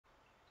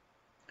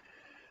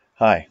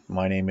Hi,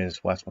 my name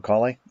is Wes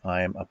McCauley.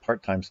 I am a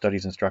part-time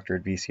studies instructor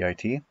at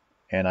BCIT,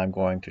 and I'm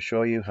going to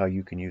show you how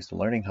you can use the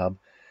Learning Hub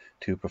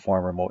to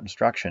perform remote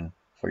instruction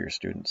for your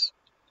students.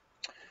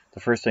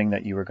 The first thing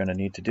that you are going to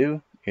need to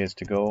do is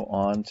to go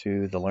on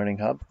to the Learning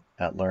Hub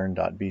at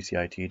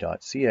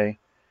learn.bcit.ca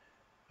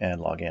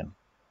and log in.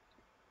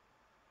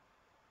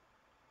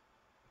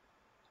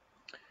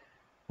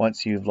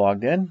 Once you've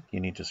logged in, you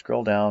need to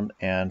scroll down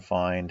and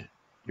find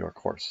your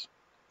course.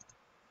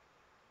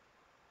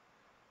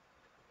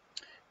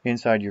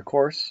 Inside your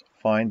course,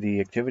 find the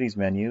Activities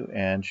menu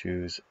and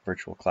choose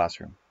Virtual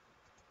Classroom.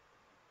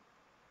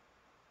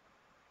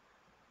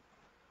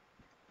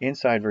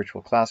 Inside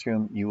Virtual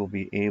Classroom, you will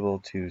be able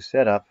to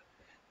set up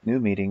new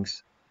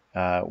meetings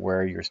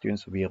where your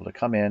students will be able to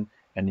come in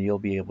and you'll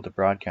be able to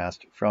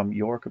broadcast from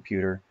your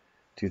computer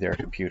to their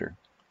computer.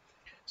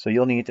 So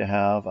you'll need to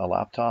have a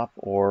laptop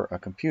or a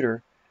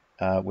computer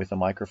with a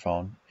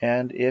microphone,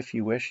 and if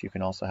you wish, you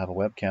can also have a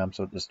webcam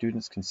so that the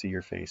students can see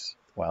your face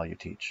while you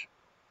teach.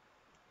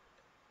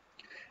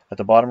 At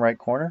the bottom right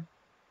corner,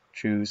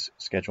 choose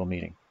Schedule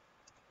Meeting.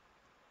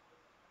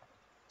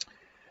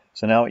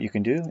 So now what you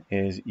can do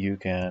is you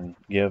can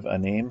give a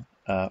name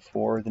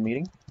for the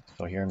meeting.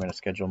 So here I'm going to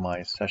schedule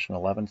my session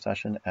 11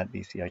 session at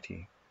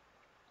BCIT.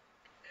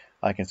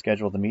 I can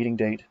schedule the meeting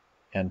date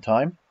and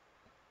time,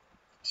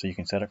 so you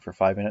can set it for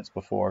 5 minutes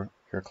before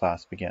your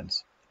class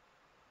begins.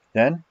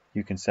 Then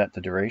you can set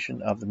the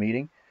duration of the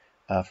meeting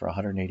for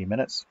 180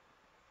 minutes,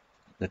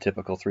 the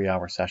typical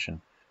 3-hour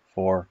session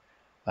for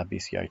a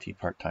BCIT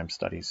part-time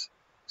studies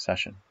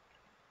session.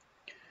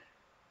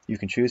 You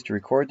can choose to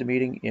record the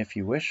meeting if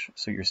you wish,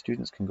 so your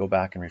students can go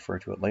back and refer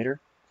to it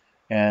later.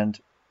 And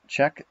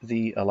check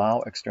the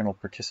Allow External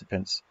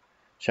Participants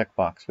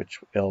checkbox, which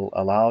will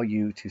allow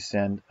you to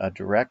send a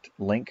direct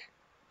link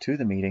to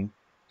the meeting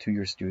to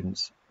your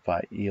students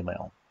by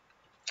email.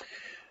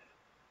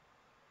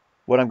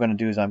 What I'm going to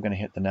do is I'm going to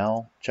hit the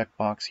Now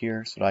checkbox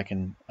here so that I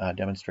can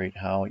demonstrate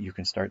how you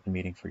can start the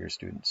meeting for your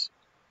students.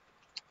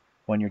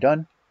 When you're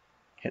done,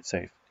 hit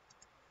Save.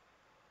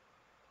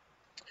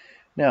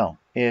 Now,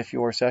 if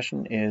your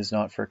session is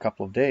not for a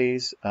couple of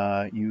days,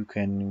 you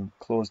can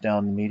close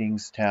down the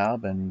Meetings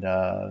tab, and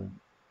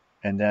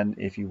then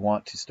if you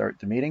want to start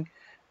the meeting,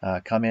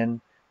 come in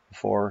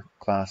before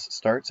class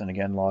starts, and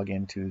again log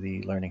into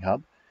the Learning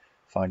Hub,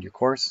 find your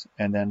course,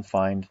 and then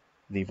find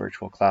the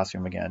Virtual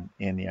Classroom again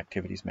in the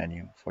Activities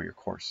menu for your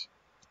course.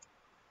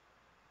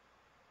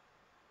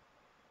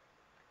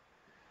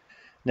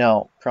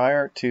 Now,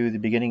 prior to the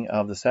beginning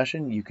of the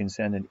session, you can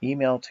send an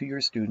email to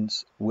your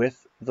students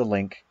with the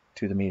link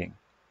to the meeting.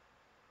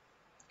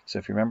 So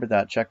if you remember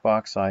that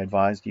checkbox I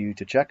advised you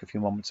to check a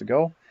few moments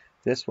ago,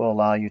 this will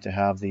allow you to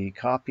have the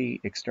copy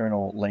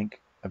external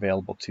link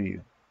available to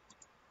you.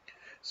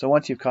 So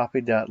once you've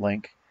copied that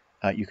link,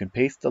 you can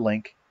paste the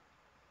link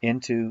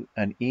into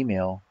an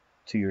email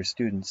to your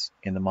students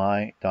in the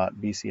my.bcit.ca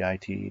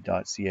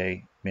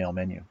mail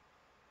menu.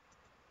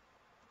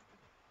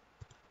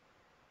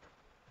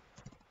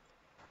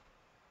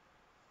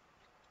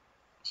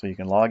 So you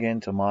can log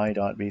into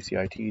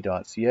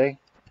my.bcit.ca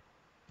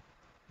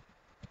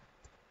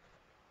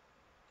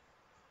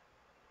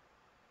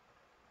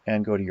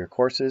and go to your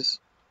courses.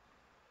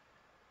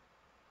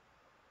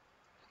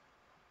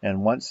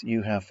 And once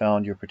you have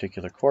found your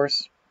particular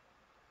course,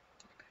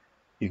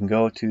 you can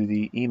go to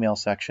the email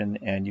section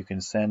and you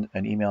can send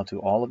an email to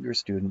all of your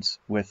students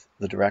with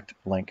the direct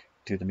link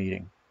to the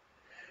meeting.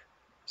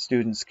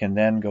 Students can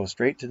then go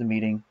straight to the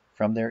meeting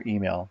from their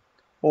email,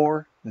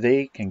 or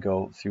they can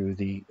go through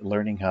the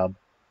Learning Hub,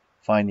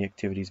 find the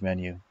Activities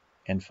menu,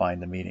 and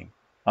find the meeting.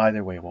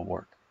 Either way will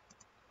work.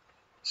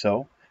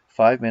 So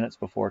 5 minutes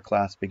before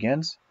class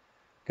begins,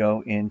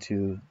 go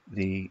into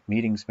the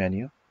Meetings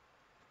menu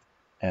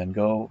and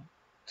go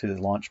to the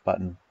Launch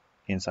button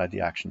inside the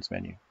Actions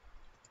menu.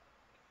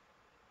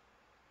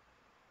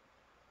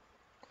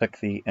 Click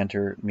the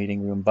Enter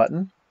Meeting Room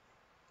button,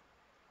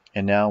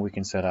 and now we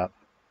can set up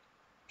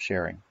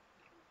sharing.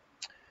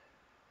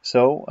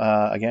 So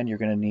again, you're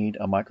going to need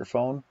a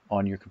microphone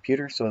on your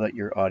computer so that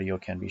your audio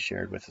can be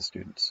shared with the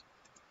students.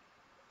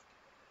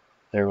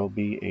 There will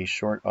be a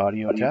short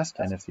audio test,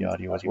 and if the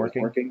audio is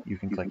working, you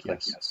can click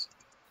yes.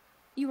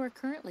 You are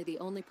currently the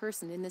only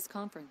person in this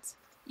conference.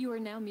 You are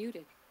now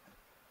muted.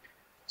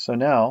 So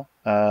now,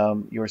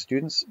 your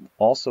students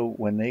also,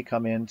 when they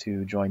come in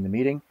to join the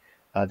meeting,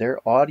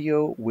 their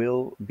audio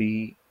will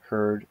be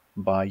heard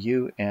by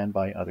you and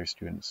by other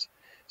students.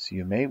 So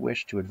you may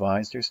wish to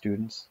advise their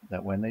students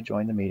that when they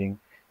join the meeting,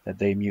 that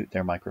they mute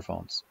their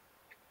microphones.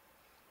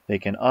 They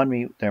can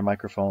unmute their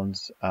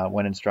microphones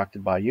when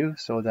instructed by you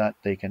so that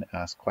they can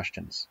ask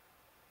questions.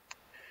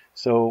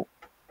 So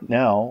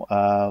now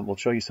we'll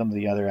show you some of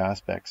the other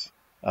aspects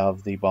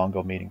of the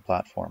Bongo meeting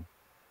platform.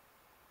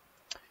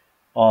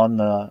 On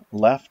the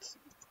left,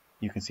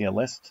 you can see a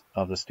list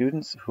of the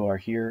students who are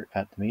here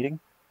at the meeting.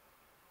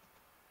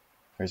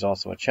 There's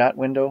also a chat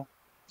window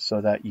so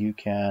that you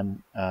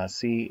can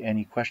see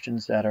any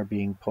questions that are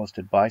being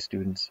posted by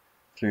students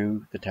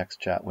through the text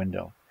chat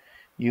window.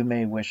 you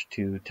may wish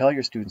to tell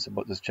your students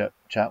about this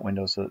chat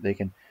window so that they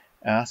can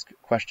ask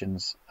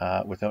questions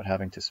without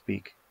having to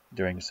speak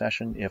during the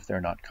session if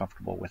they're not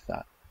comfortable with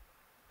that.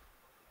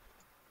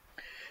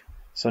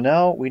 So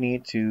now we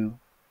need to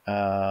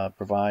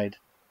provide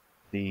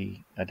the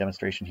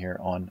demonstration here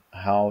on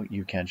how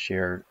you can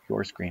share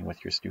your screen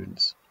with your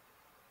students.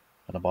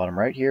 On the bottom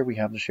right here, we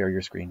have the Share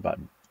Your Screen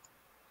button.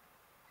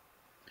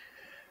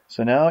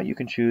 So now you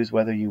can choose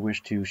whether you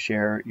wish to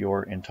share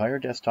your entire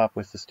desktop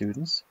with the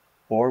students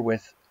or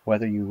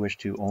whether you wish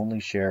to only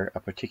share a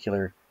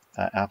particular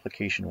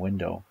application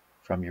window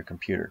from your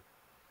computer.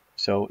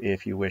 So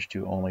if you wish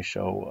to only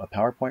show a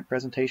PowerPoint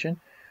presentation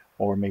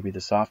or maybe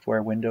the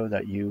software window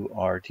that you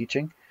are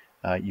teaching,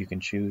 you can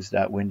choose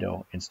that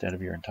window instead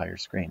of your entire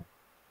screen.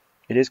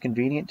 It is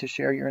convenient to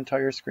share your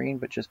entire screen,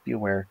 but just be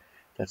aware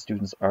that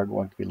students are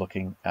going to be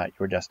looking at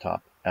your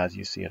desktop as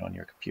you see it on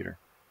your computer.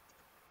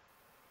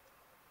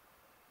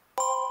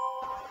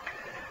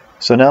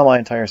 So now my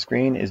entire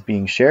screen is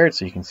being shared,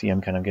 so you can see I'm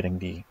kind of getting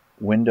the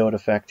windowed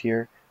effect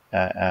here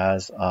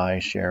as I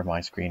share my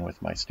screen with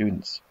my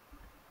students.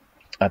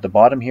 At the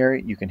bottom here,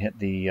 you can hit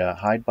the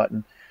hide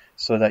button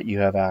so that you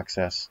have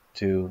access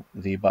to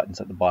the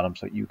buttons at the bottom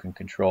so that you can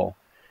control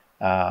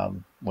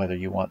whether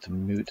you want to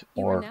mute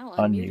or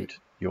unmute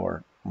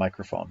your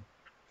microphone.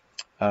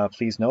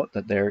 Please note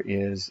that there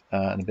is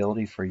an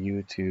ability for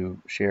you to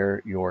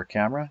share your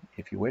camera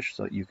if you wish,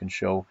 so that you can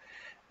show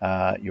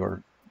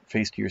your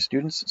face to your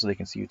students so they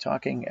can see you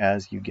talking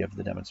as you give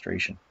the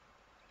demonstration.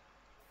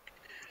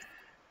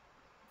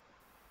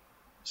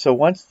 So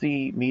once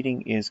the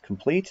meeting is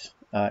complete,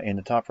 in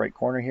the top right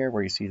corner here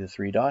where you see the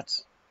 3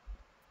 dots,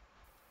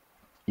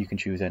 you can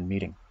choose End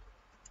Meeting.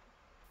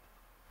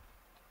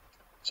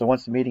 So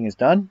once the meeting is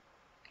done,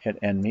 hit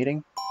End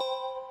Meeting.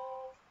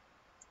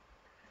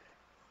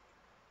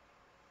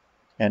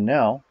 And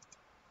now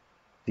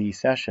the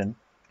session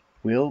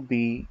will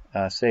be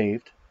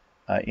saved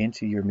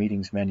into your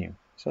meetings menu.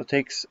 So it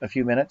takes a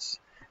few minutes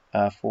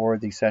for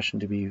the session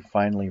to be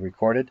finally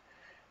recorded,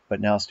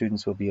 but now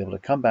students will be able to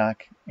come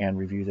back and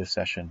review this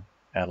session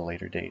at a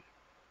later date.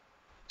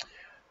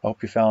 I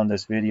hope you found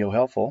this video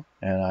helpful,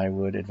 and I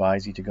would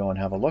advise you to go and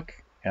have a look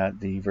at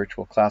the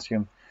virtual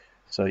classroom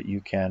so that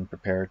you can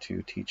prepare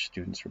to teach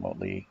students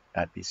remotely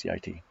at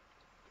BCIT.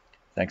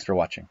 Thanks for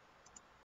watching.